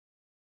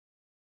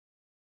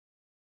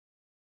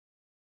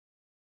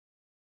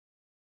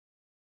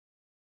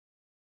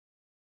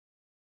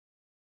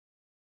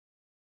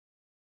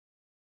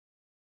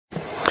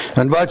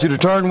I invite you to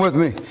turn with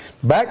me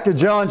back to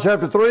John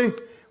chapter 3.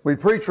 We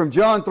preached from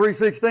John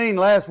 3:16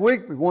 last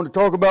week. We wanted to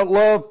talk about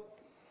love.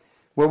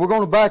 Well, we're going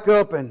to back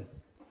up and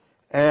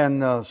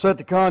set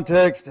the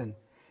context. And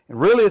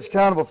really it's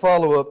kind of a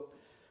follow-up,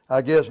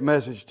 I guess,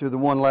 message to the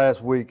one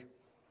last week.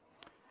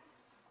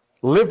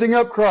 Lifting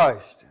up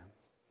Christ.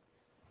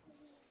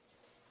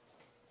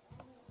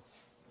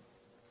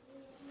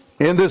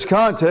 In this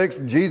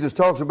context, Jesus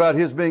talks about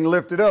His being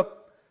lifted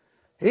up.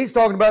 He's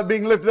talking about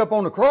being lifted up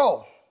on the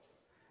cross.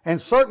 And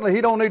certainly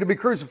He don't need to be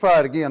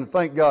crucified again,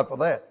 thank God for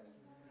that.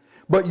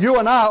 But you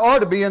and I are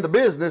to be in the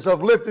business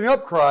of lifting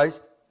up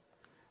Christ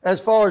as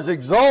far as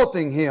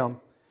exalting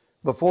Him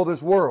before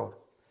this world.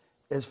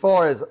 As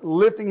far as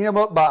lifting Him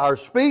up by our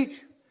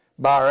speech,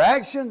 by our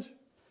actions,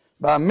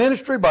 by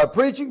ministry, by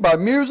preaching, by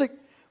music,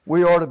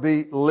 we are to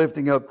be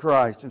lifting up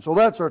Christ. And so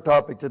that's our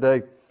topic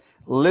today,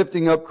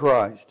 lifting up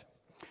Christ.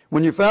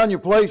 When you found your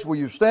place, will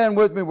you stand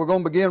with me? We're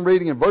going to begin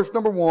reading in verse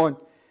number 1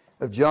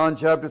 of John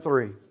chapter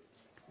 3.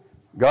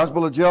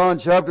 Gospel of John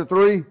chapter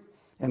 3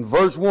 and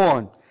verse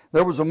 1.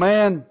 There was a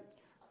man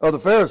of the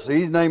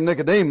Pharisees named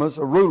Nicodemus,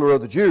 a ruler of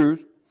the Jews.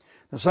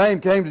 The same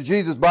came to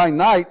Jesus by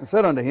night and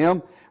said unto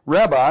him,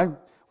 Rabbi,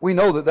 we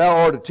know that thou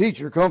art a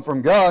teacher come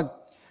from God,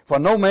 for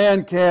no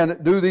man can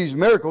do these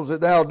miracles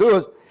that thou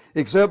doest,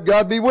 except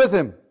God be with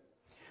him.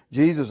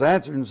 Jesus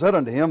answered and said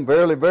unto him,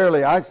 Verily,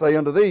 verily, I say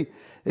unto thee,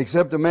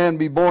 except a man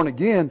be born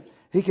again,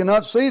 he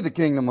cannot see the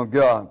kingdom of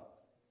God.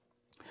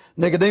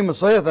 Nicodemus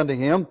saith unto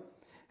him,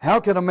 How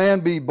can a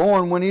man be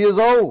born when he is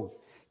old?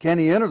 Can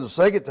he enter the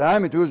second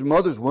time into his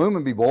mother's womb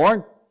and be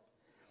born?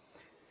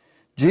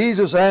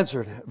 Jesus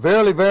answered,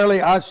 Verily,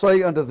 verily, I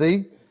say unto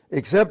thee,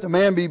 except a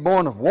man be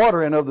born of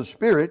water and of the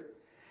Spirit,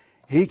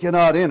 he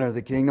cannot enter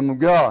the kingdom of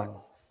God.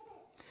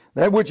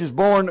 That which is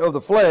born of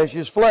the flesh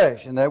is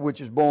flesh, and that which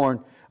is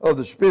born of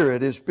the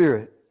Spirit is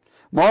spirit.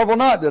 Marvel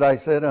not that I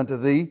said unto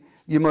thee,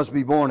 You must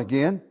be born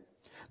again.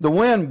 The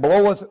wind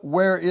bloweth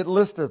where it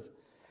listeth,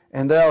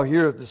 and thou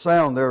hearest the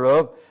sound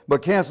thereof,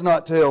 but canst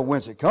not tell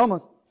whence it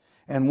cometh,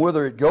 and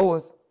whither it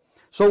goeth.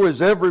 So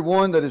is every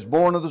one that is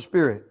born of the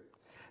Spirit.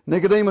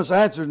 Nicodemus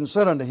answered and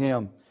said unto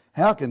him,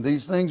 How can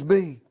these things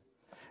be?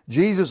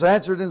 Jesus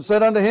answered and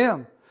said unto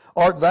him,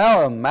 Art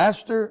thou a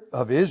master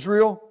of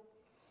Israel,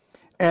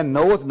 and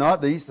knoweth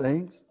not these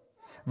things?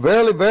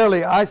 Verily,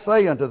 verily, I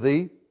say unto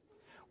thee,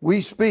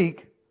 we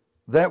speak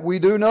that we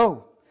do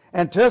know,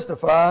 and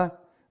testify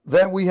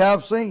that we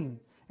have seen,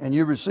 and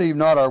you receive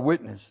not our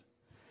witness.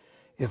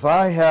 If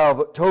I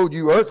have told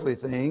you earthly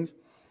things,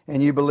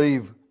 and you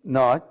believe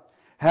not,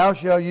 how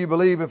shall you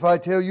believe if I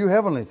tell you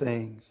heavenly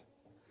things?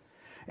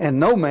 And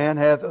no man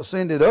hath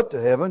ascended up to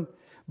heaven,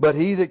 but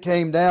he that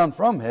came down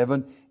from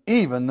heaven,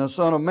 even the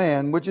Son of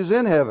Man, which is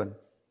in heaven.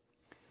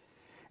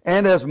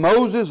 And as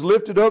Moses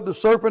lifted up the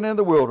serpent in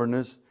the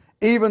wilderness,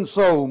 even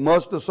so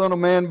must the Son of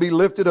Man be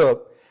lifted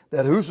up,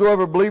 that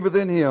whosoever believeth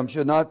in him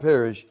should not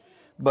perish,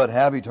 but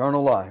have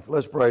eternal life.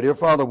 Let's pray. Dear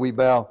Father, we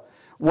bow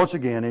once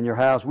again in your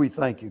house. We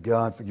thank you,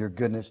 God, for your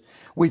goodness.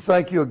 We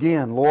thank you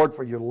again, Lord,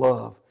 for your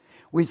love.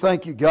 We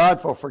thank you, God,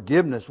 for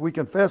forgiveness. We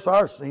confess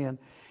our sin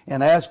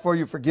and ask for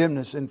your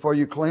forgiveness and for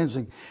your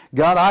cleansing.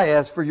 God, I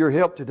ask for your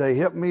help today.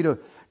 Help me to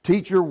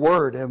teach your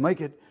word and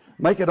make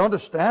it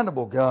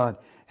understandable, God.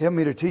 Help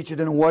me to teach it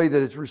in a way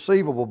that it's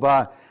receivable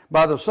by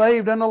the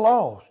saved and the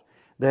lost.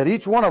 That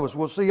each one of us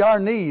will see our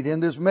need in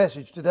this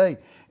message today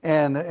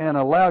and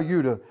allow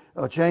you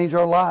to change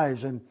our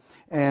lives and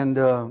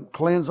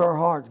cleanse our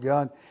hearts,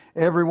 God.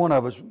 Every one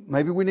of us,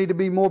 maybe we need to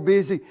be more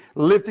busy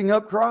lifting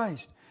up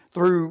Christ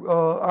through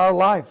our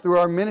life, through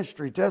our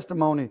ministry,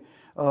 testimony,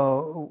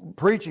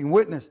 preaching,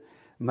 witness.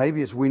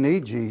 Maybe it's we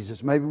need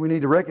Jesus. Maybe we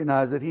need to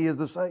recognize that He is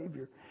the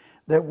Savior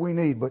that we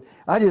need. But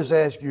I just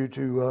ask you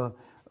to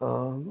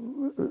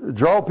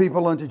draw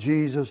people unto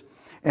Jesus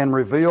and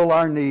reveal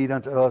our need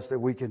unto us that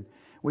we can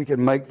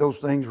make those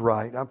things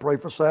right. I pray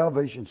for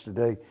salvations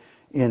today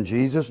in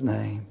Jesus'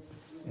 name.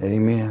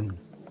 Amen.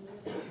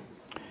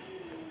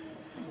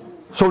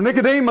 So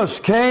Nicodemus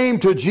came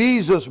to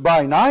Jesus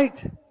by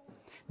night.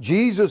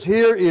 Jesus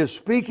here is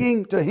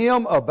speaking to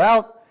him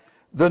about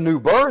the new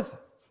birth.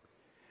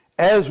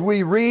 As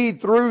we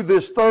read through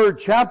this third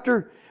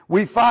chapter,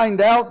 we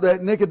find out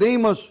that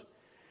Nicodemus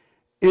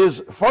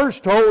is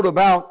first told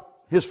about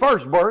his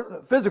first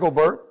birth, physical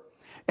birth,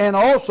 and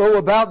also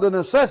about the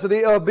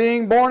necessity of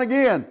being born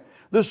again,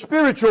 the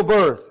spiritual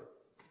birth.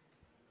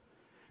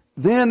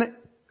 Then,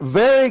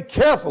 very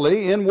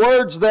carefully, in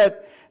words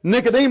that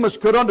Nicodemus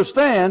could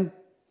understand,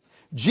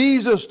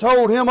 Jesus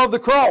told him of the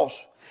cross.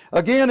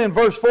 Again in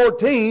verse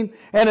 14,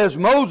 and as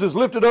Moses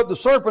lifted up the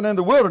serpent in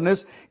the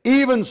wilderness,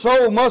 even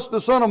so must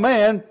the Son of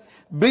Man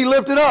be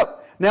lifted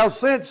up. Now,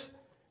 since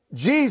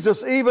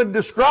Jesus even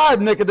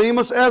described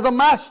Nicodemus as a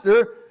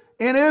master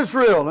in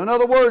Israel, in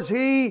other words,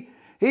 he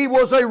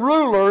was a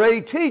ruler, a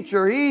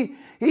teacher. He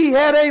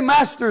had a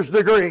master's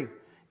degree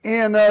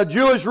in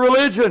Jewish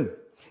religion,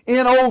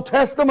 in Old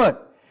Testament.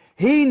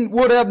 He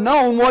would have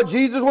known what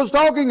Jesus was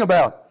talking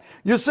about.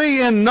 You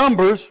see, in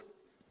Numbers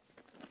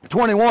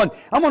 21,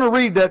 I'm going to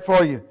read that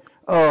for you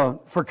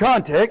for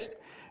context.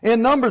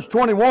 In Numbers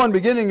 21,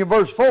 beginning in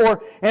verse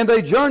 4, and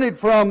they journeyed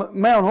from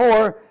Mount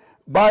Hor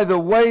by the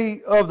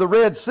way of the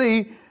Red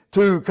Sea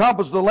to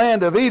compass the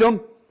land of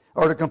Edom,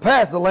 or to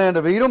compass the land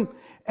of Edom,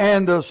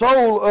 and the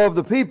soul of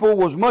the people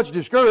was much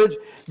discouraged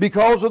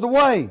because of the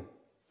way.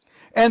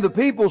 And the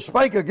people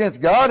spake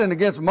against God and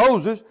against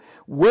Moses,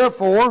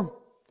 wherefore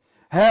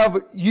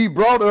have ye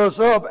brought us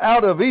up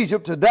out of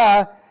Egypt to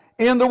die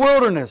in the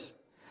wilderness?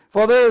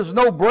 For there is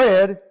no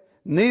bread,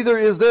 neither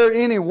is there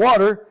any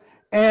water,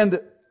 and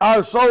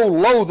our soul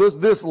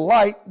loatheth this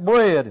light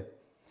bread.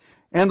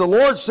 And the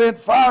Lord sent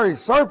fiery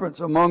serpents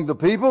among the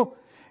people,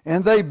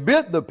 and they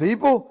bit the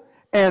people,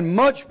 and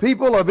much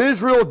people of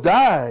Israel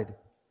died.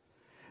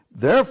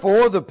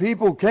 Therefore the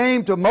people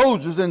came to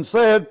Moses and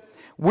said,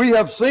 We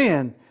have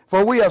sinned,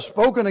 for we have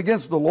spoken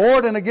against the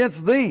Lord and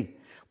against thee.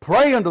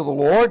 Pray unto the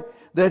Lord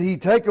that he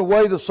take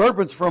away the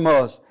serpents from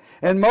us.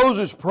 And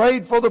Moses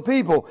prayed for the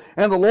people.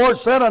 And the Lord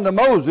said unto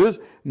Moses,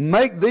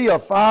 Make thee a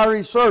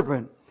fiery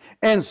serpent,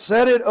 and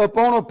set it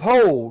upon a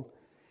pole.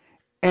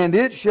 And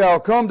it shall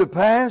come to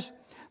pass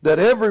that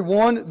every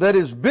one that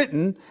is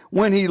bitten,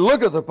 when he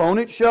looketh upon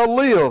it, shall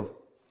live.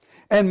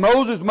 And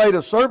Moses made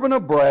a serpent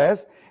of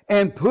brass,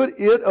 and put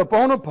it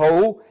upon a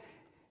pole.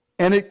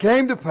 And it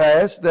came to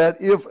pass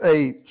that if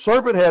a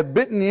serpent had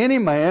bitten any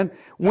man,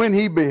 when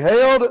he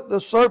beheld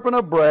the serpent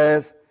of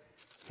brass,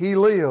 he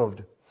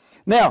lived.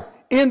 Now,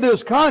 in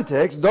this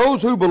context,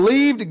 those who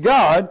believed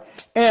God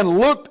and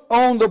looked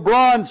on the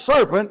bronze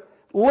serpent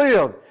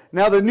lived.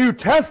 Now, the New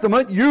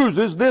Testament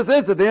uses this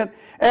incident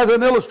as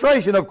an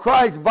illustration of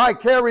Christ's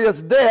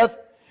vicarious death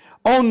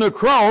on the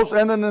cross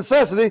and the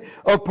necessity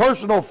of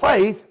personal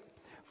faith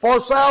for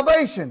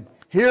salvation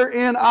here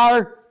in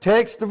our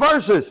text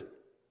verses.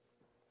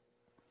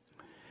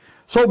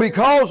 So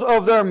because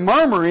of their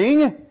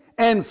murmuring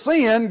and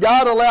sin,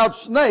 God allowed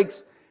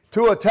snakes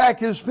to attack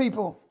his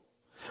people.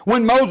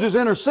 When Moses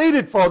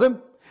interceded for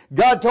them,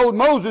 God told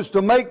Moses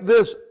to make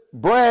this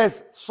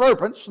brass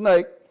serpent,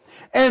 snake,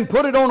 and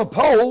put it on a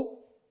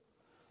pole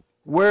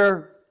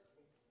where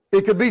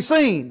it could be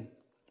seen.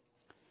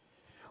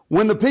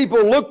 When the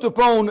people looked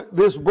upon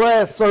this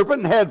brass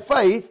serpent and had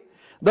faith,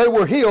 they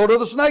were healed of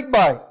the snake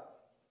bite.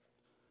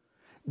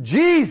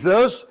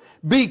 Jesus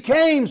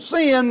became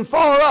sin for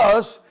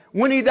us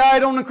when he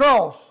died on the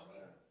cross.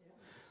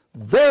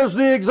 There's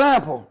the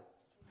example.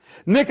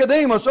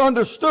 Nicodemus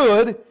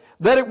understood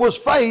that it was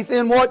faith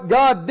in what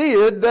God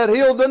did that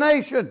healed the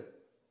nation.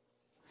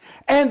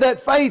 And that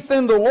faith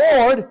in the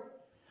Lord,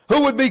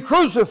 who would be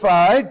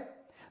crucified,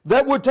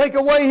 that would take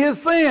away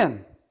his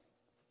sin.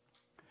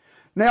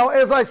 Now,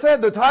 as I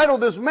said, the title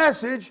of this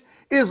message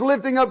is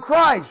Lifting Up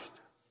Christ.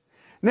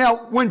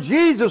 Now, when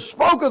Jesus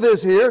spoke of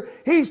this here,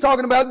 he's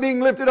talking about being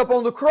lifted up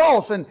on the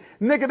cross, and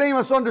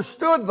Nicodemus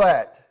understood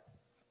that.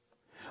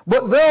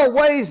 But there are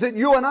ways that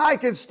you and I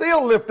can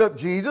still lift up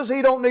Jesus.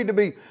 He don't need to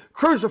be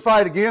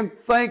crucified again,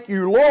 thank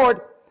you,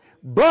 Lord.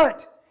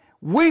 But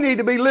we need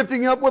to be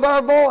lifting up with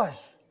our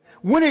voice.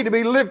 We need to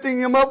be lifting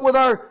him up with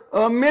our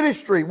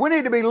ministry. We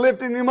need to be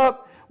lifting him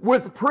up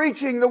with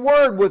preaching the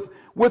word,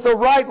 with a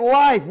right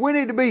life. We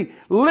need to be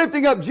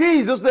lifting up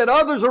Jesus that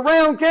others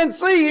around can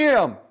see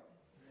him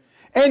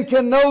and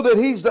can know that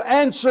he's the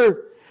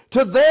answer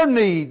to their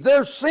need,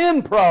 their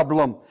sin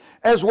problem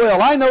as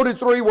well. I noted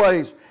 3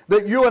 ways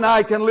that you and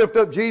I can lift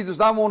up Jesus.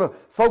 I want to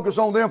focus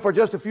on them for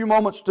just a few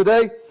moments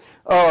today.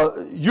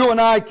 You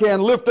and I can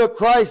lift up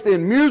Christ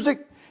in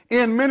music,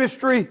 in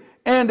ministry,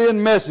 and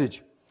in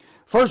message.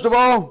 First of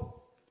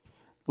all,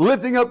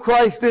 lifting up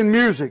Christ in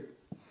music.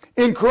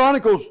 In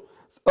Chronicles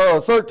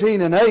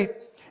 13 and 8,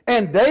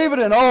 and David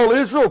and all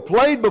Israel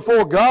played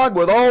before God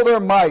with all their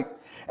might,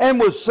 and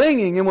was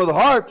singing, and with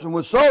harps, and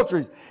with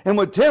psalteries, and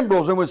with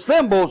timbrels, and with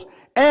cymbals,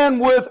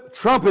 and with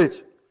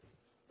trumpets.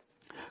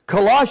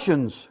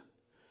 Colossians,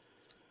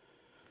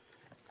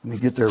 let me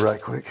get there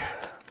right quick.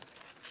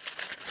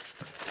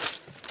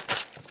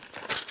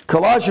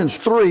 Colossians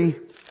 3,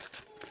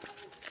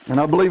 and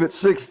I believe it's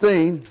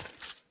 16.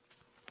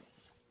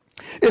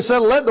 It said,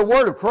 Let the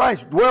word of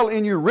Christ dwell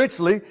in you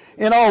richly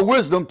in all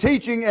wisdom,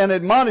 teaching and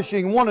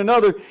admonishing one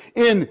another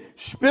in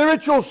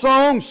spiritual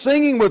songs,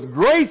 singing with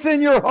grace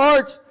in your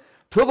hearts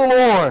to the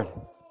Lord.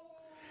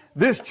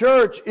 This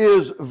church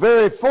is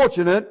very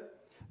fortunate,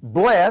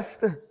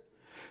 blessed,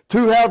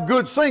 to have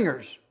good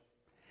singers.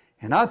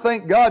 And I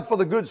thank God for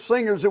the good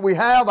singers that we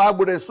have. I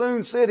would as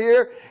soon sit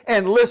here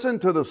and listen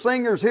to the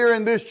singers here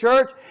in this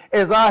church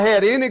as I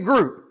had any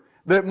group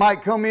that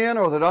might come in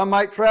or that I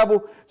might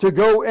travel to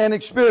go and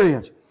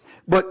experience.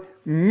 But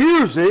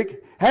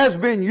music has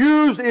been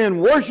used in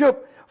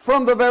worship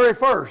from the very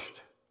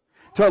first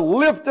to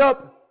lift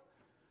up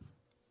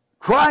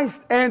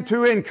Christ and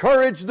to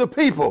encourage the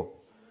people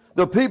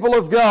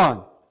of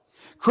God.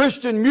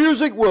 Christian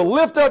music will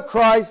lift up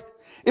Christ.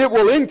 It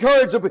will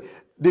encourage the people.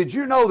 Did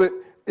you know that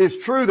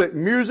it's true that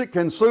music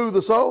can soothe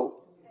the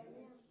soul?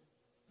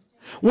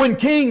 When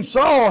King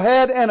Saul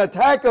had an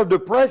attack of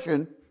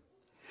depression,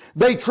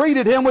 they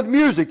treated him with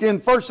music. In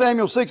 1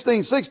 Samuel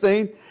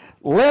 16:16,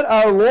 let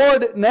our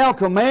Lord now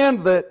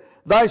command that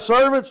thy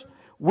servants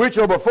which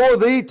are before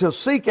thee, to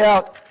seek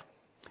out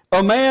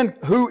a man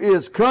who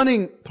is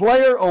cunning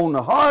player on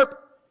the harp.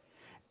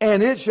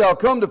 And it shall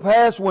come to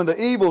pass, when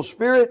the evil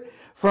spirit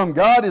from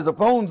God is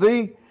upon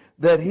thee,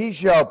 that he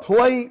shall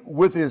play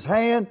with his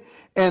hand,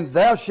 and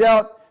thou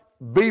shalt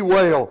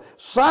bewail.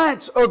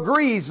 Science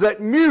agrees that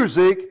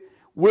music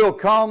will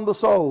calm the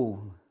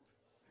soul.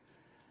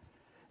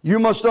 You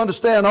must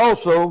understand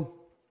also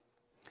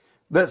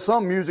that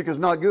some music is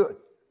not good,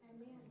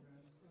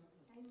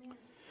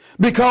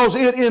 because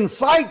it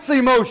incites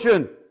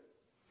emotion,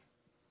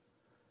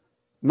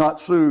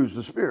 not soothes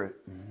the spirit.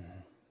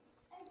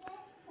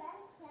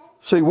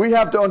 See, we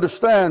have to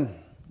understand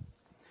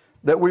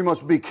that we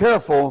must be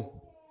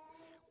careful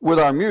with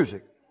our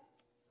music,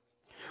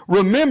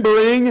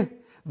 remembering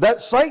that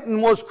Satan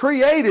was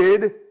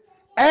created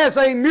as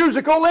a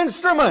musical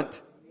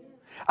instrument.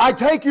 I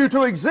take you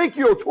to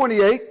Ezekiel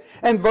 28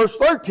 and verse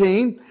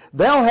 13.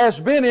 Thou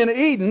hast been in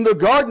Eden, the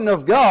garden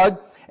of God.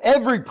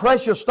 Every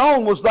precious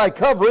stone was thy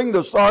covering,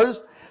 the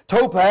sardius,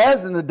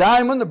 topaz, and the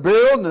diamond, the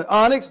beryl, and the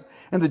onyx,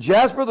 and the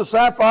jasper, the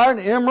sapphire, and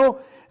the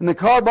emerald, and the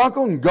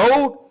carbuncle, and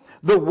gold.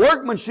 The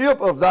workmanship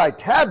of thy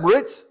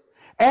tabrets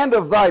and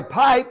of thy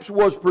pipes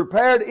was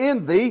prepared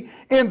in thee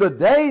in the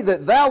day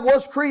that thou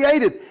wast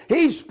created.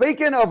 He's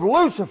speaking of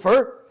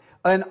Lucifer,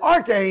 an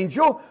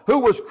archangel who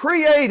was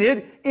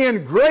created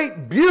in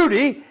great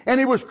beauty, and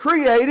he was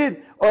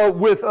created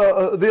with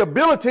the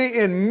ability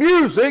in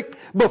music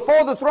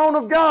before the throne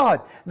of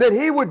God. That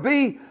he would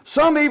be,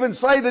 some even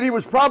say that he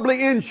was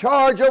probably in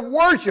charge of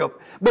worship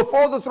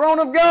before the throne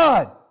of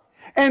God.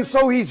 And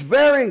so he's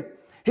very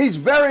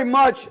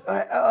much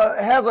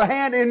has a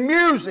hand in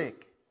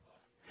music.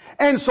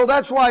 And so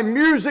that's why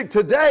music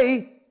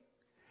today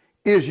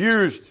is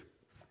used.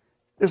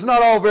 It's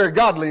not all very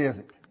godly, is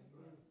it?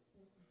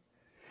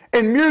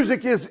 And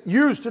music is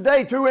used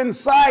today to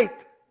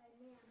incite.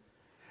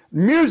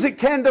 Music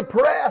can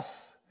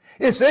depress.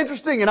 It's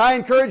interesting, and I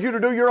encourage you to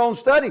do your own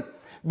study,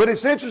 but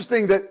it's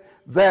interesting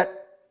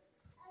that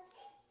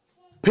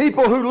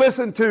people who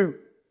listen to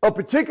a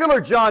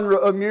particular genre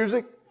of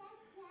music,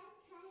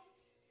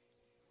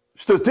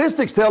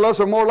 statistics tell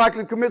us, are more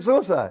likely to commit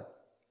suicide.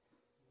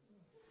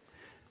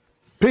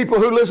 People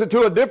who listen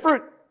to a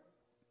different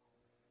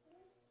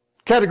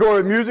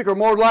category of music are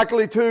more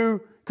likely to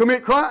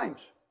commit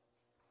crimes.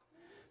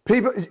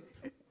 People,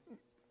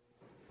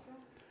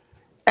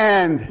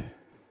 and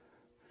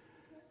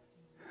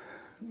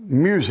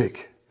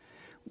music,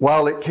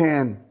 while it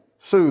can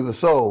soothe the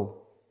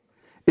soul,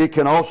 it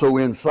can also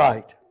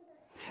incite.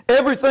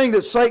 Everything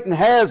that Satan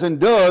has and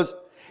does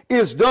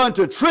is done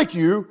to trick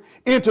you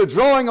into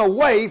drawing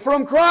away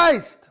from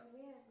Christ.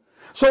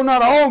 So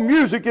not all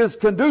music is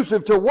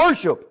conducive to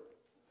worship.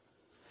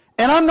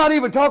 And I'm not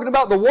even talking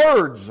about the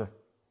words.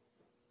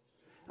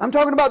 I'm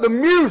talking about the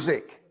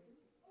music.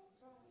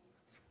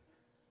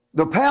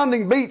 The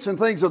pounding beats and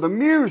things of the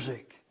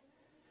music.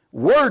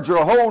 Words are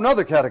a whole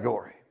other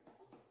category.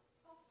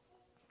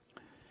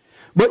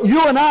 But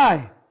you and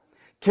I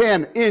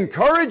can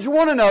encourage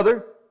one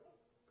another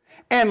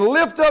and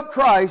lift up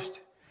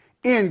Christ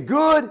in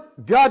good,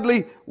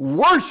 godly,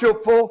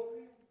 worshipful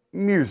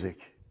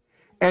music.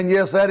 And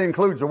yes, that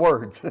includes the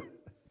words.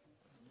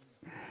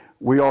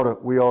 We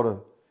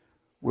ought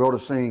to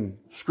sing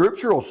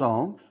scriptural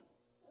songs.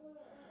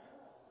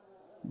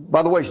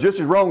 By the way, it's just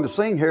as wrong to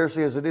sing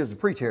heresy as it is to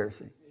preach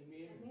heresy.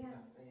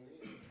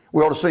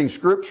 We ought to sing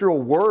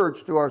scriptural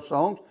words to our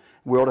songs.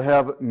 We ought to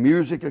have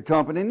music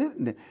accompanying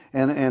it.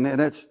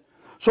 And it's,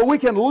 so we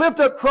can lift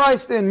up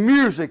Christ in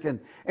music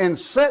and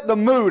set the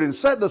mood and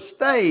set the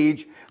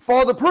stage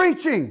for the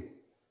preaching.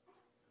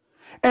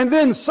 And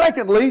then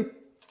secondly,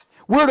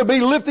 we're to be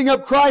lifting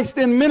up Christ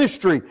in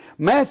ministry.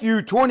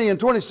 Matthew 20 and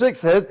 26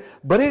 says,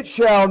 but it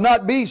shall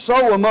not be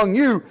so among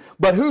you,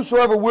 but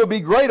whosoever will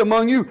be great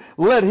among you,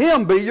 let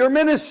him be your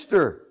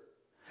minister.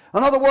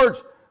 In other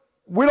words,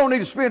 we don't need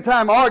to spend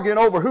time arguing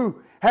over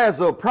who has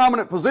the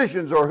prominent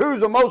positions or who's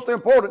the most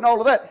important and all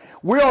of that.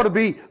 We ought to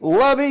be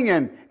loving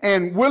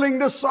and willing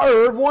to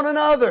serve one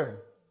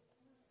another.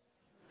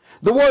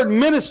 The word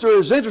minister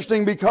is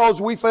interesting because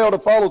we fail to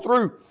follow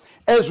through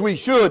as we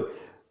should.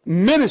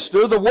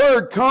 Minister, the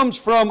word comes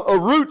from a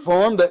root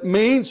form that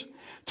means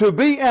to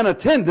be an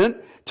attendant,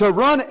 to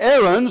run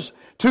errands,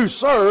 to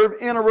serve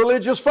in a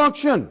religious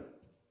function.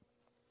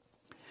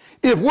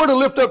 If we're to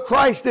lift up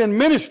Christ in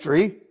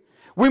ministry,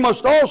 we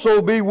must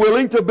also be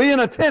willing to be an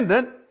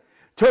attendant,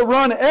 to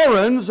run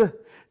errands,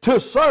 to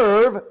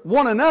serve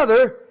one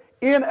another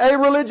in a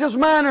religious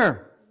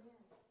manner.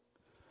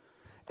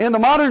 In the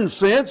modern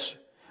sense,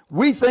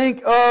 we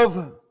think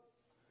of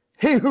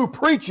he who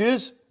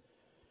preaches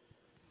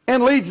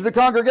and leads the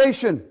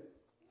congregation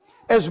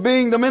as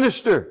being the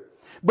minister.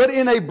 But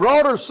in a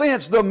broader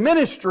sense, the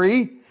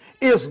ministry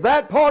is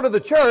that part of the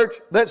church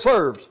that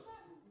serves.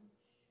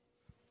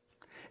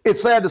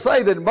 It's sad to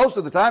say that most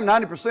of the time,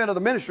 90% of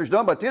the ministry is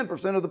done by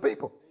 10% of the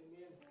people.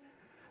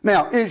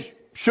 Now, it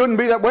shouldn't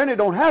be that way, and it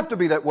don't have to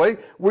be that way.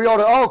 We ought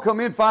to all come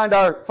in, find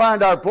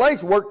our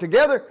place, work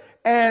together,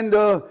 and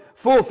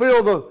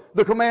fulfill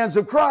the commands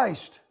of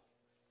Christ.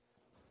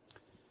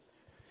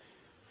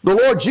 The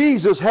Lord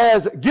Jesus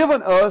has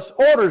given us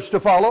orders to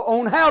follow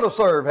on how to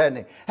serve, hasn't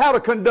He? How to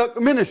conduct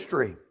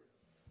ministry.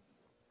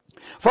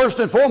 First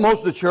and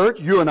foremost, the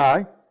church, you and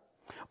I,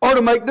 are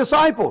to make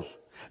disciples.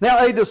 Now,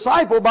 a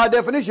disciple, by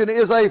definition,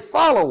 is a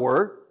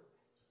follower,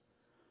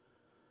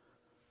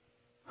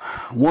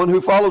 one who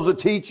follows the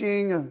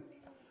teaching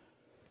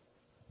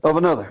of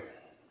another.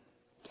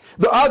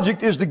 The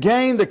object is to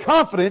gain the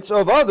confidence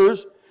of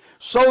others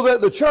so that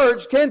the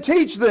church can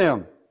teach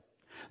them.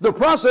 The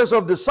process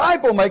of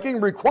disciple making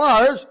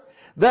requires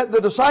that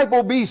the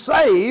disciple be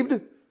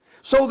saved,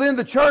 so then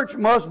the church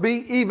must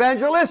be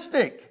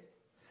evangelistic.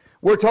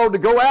 We're told to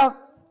go out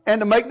and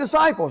to make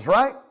disciples,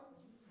 right?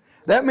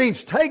 That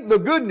means take the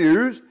good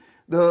news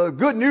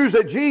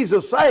that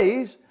Jesus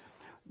says,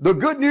 the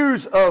good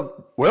news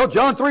of, well,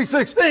 John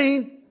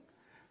 3:16,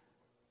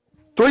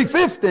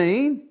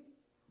 3:15,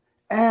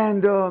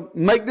 and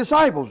make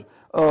disciples.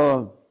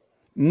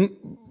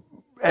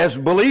 As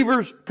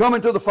believers come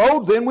into the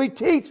fold, then we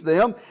teach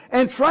them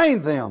and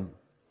train them.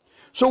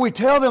 So we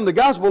tell them the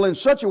gospel in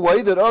such a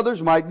way that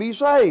others might be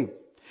saved.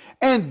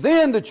 And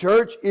then the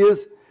church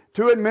is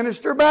to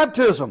administer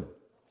baptism.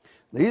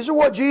 These are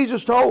what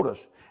Jesus told us.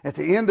 At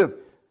the end of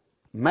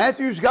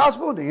Matthew's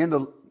gospel, at the end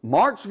of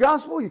Mark's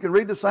gospel, you can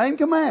read the same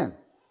command.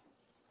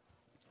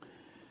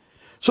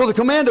 So the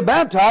command to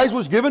baptize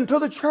was given to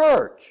the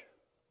church.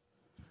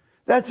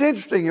 That's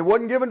interesting. It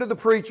wasn't given to the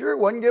preacher. It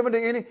wasn't given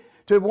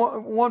to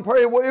one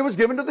person. It was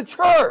given to the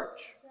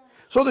church.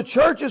 So the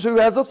church is who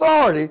has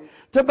authority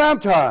to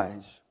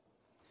baptize.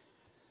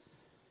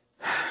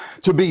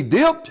 To be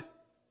dipped,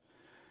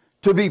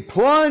 to be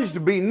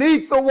plunged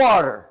beneath the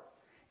water.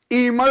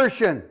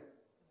 Immersion.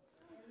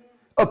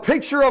 A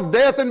picture of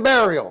death and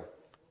burial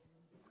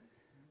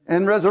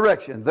and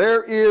resurrection.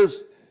 There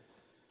is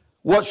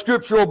what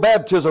scriptural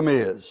baptism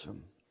is.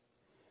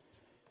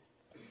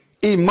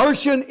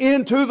 Immersion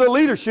into the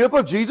leadership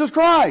of Jesus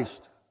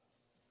Christ.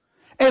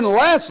 And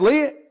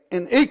lastly,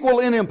 and equal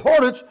in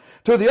importance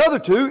to the other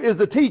two, is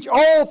to teach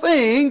all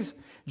things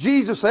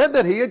Jesus said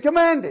that He had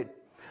commanded.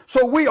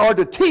 So we are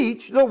to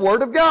teach the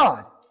Word of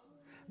God.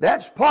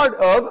 That's part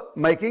of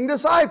making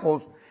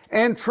disciples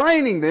and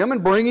training them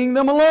and bringing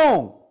them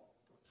along.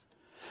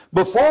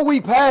 Before we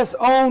pass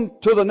on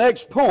to the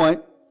next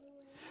point,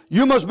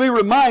 you must be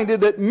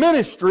reminded that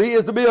ministry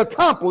is to be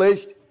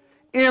accomplished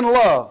in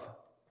love.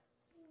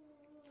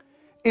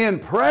 In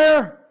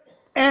prayer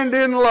and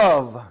in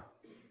love.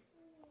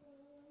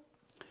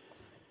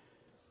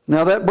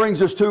 Now that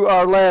brings us to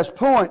our last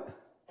point,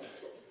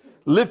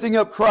 lifting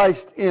up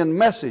Christ in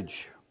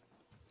message.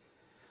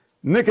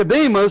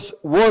 Nicodemus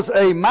was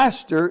a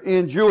master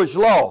in Jewish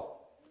law.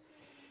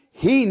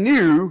 He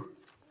knew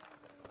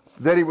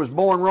that he was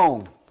born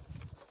wrong.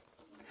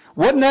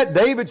 Wasn't that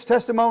David's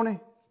testimony?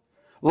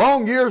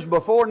 Long years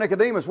before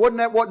Nicodemus, wasn't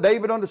that what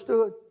David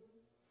understood?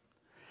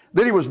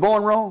 That he was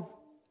born wrong?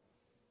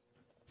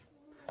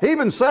 He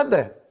even said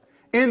that.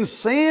 In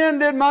sin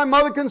did my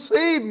mother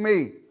conceive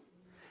me.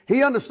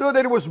 He understood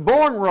that he was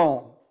born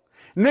wrong.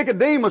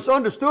 Nicodemus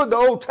understood the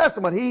Old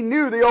Testament. He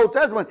knew the Old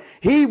Testament.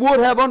 He would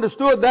have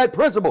understood that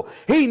principle.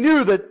 He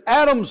knew that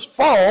Adam's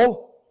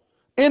fall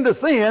into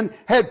sin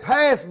had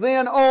passed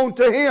then on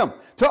to him,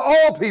 to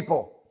all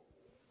people.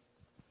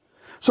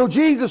 So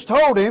Jesus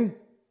told him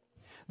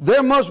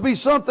there must be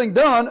something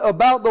done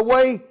about the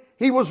way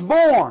he was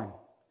born.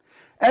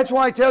 That's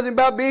why he tells him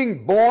about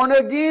being born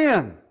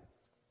again.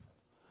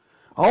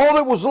 All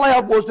that was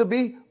left was to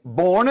be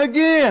born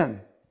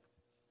again.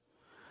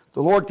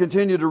 The Lord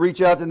continued to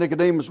reach out to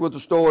Nicodemus with the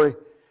story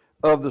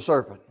of the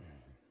serpent.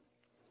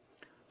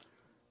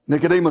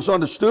 Nicodemus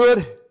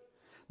understood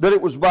that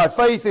it was by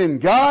faith in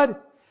God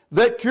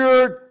that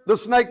cured the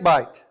snake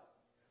bite.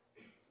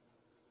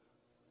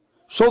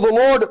 So the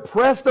Lord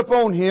pressed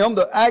upon him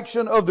the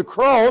action of the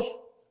cross,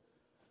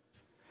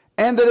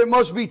 and that it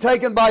must be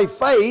taken by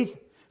faith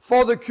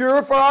for the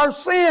cure for our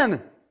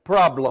sin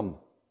problem.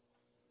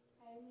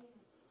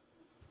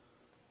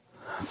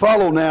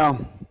 Follow now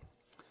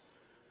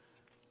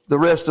the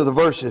rest of the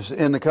verses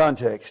in the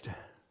context.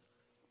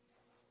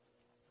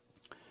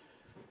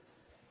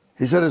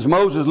 He said, as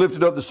Moses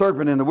lifted up the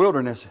serpent in the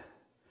wilderness,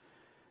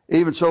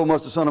 even so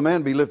must the Son of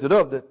Man be lifted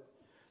up, that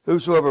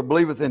whosoever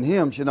believeth in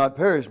him should not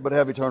perish, but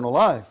have eternal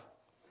life.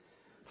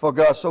 For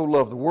God so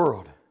loved the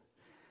world,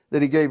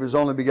 that he gave his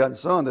only begotten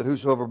Son, that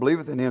whosoever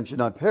believeth in him should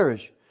not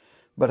perish,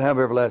 but have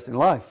everlasting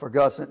life. For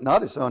God sent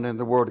not his Son into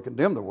the world to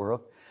condemn the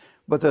world,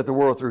 but that the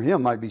world through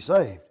him might be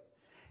saved.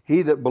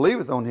 He that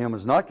believeth on him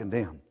is not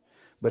condemned,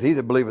 but he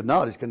that believeth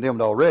not is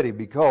condemned already,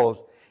 because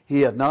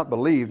he hath not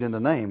believed in the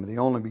name of the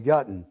only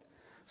begotten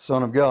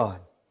Son of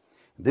God.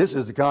 This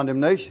is the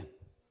condemnation,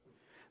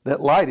 that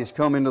light is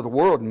come into the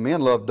world, and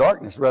men love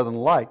darkness rather than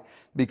light,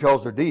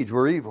 because their deeds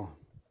were evil.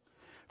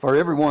 For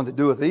everyone that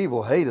doeth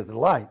evil hateth the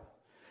light,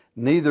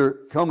 neither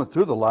cometh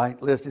to the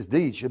light, lest his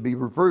deeds should be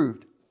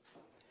reproved.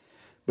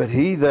 But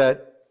he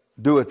that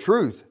doeth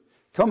truth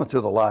cometh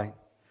to the light,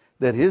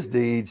 that his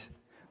deeds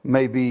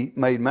may be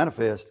made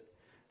manifest,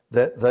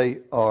 that they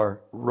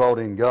are wrought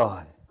in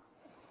God.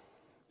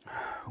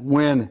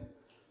 When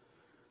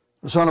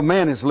the Son of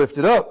Man is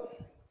lifted up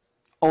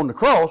on the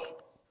cross,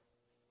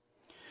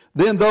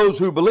 then those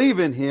who believe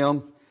in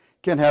him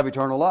can have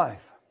eternal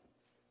life.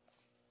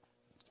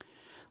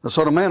 The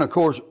Son of Man, of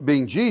course,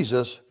 being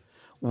Jesus,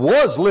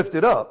 was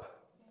lifted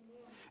up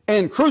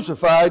and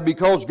crucified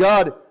because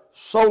God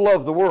so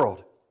loved the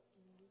world.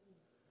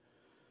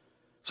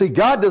 See,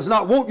 God does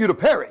not want you to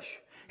perish.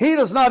 He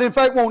does not, in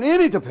fact, want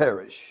any to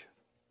perish.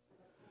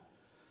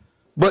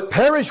 But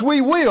perish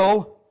we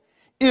will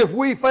if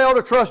we fail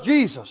to trust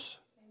Jesus.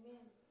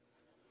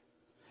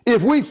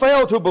 If we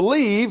fail to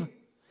believe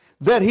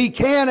that he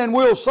can and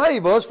will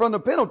save us from the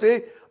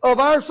penalty of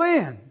our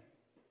sin.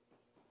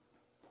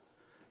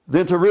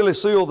 Then to really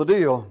seal the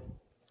deal,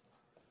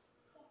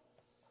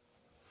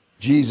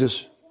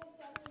 Jesus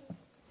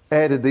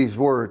added these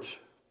words,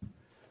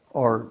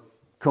 or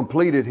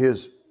completed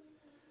his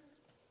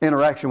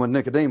interaction with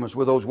Nicodemus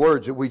with those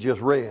words that we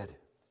just read.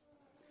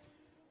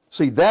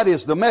 See, that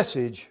is the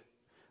message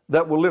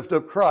that will lift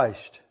up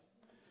Christ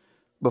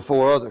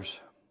before others.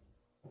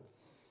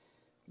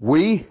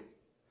 We,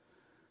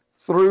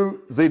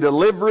 through the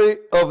delivery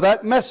of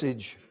that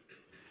message,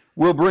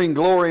 will bring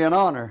glory and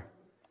honor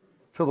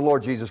to the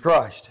Lord Jesus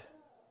Christ.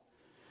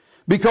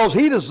 Because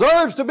he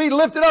deserves to be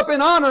lifted up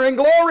in honor and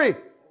glory.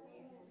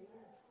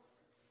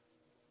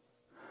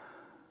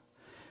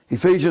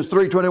 Ephesians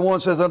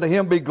 3:21 says, unto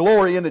him be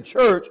glory in the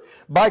church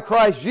by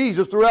Christ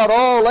Jesus throughout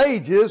all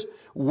ages,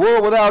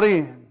 world without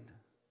end.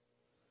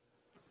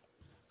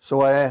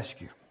 So I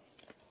ask you,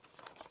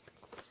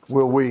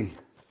 will we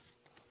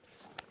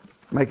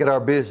make it our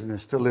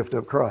business to lift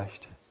up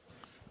Christ?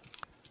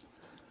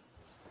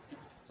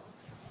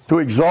 To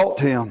exalt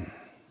him,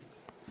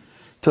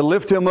 to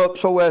lift him up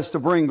so as to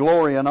bring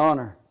glory and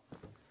honor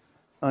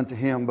unto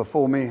him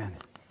before men,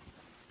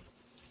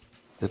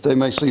 that they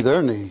may see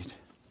their need,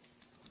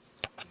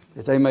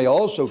 that they may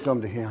also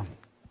come to him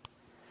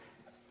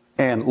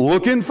and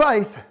look in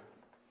faith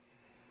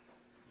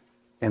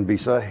and be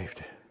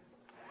saved.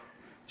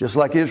 Just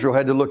like Israel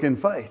had to look in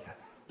faith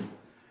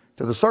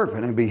to the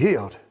serpent and be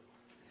healed,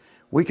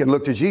 we can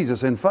look to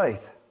Jesus in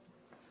faith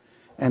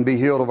and be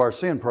healed of our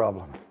sin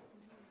problem.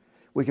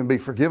 We can be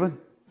forgiven,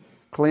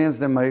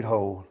 cleansed, and made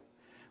whole,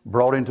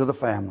 brought into the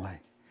family.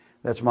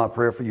 That's my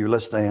prayer for you.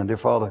 Let's stand. Dear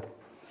Father,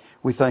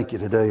 we thank you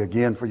today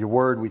again for your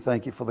word. We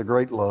thank you for the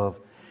great love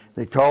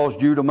that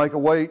caused you to make a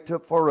way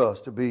for us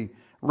to be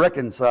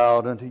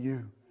reconciled unto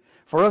you,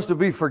 for us to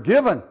be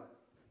forgiven,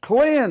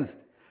 cleansed,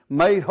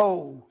 made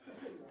whole,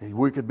 that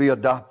we could be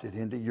adopted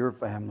into your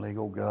family,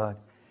 oh God.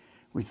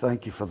 We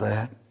thank you for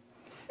that.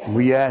 And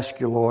we ask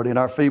you, Lord, in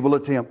our feeble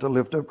attempt to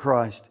lift up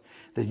Christ,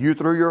 that you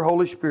through your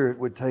Holy Spirit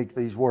would take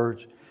these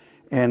words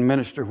and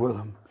minister with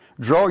them.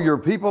 Draw your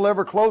people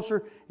ever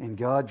closer, and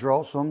God,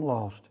 draw some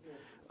lost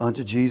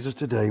unto Jesus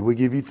today. We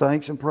give you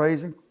thanks and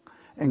praise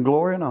and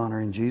glory and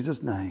honor in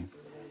Jesus' name.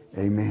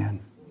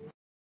 Amen.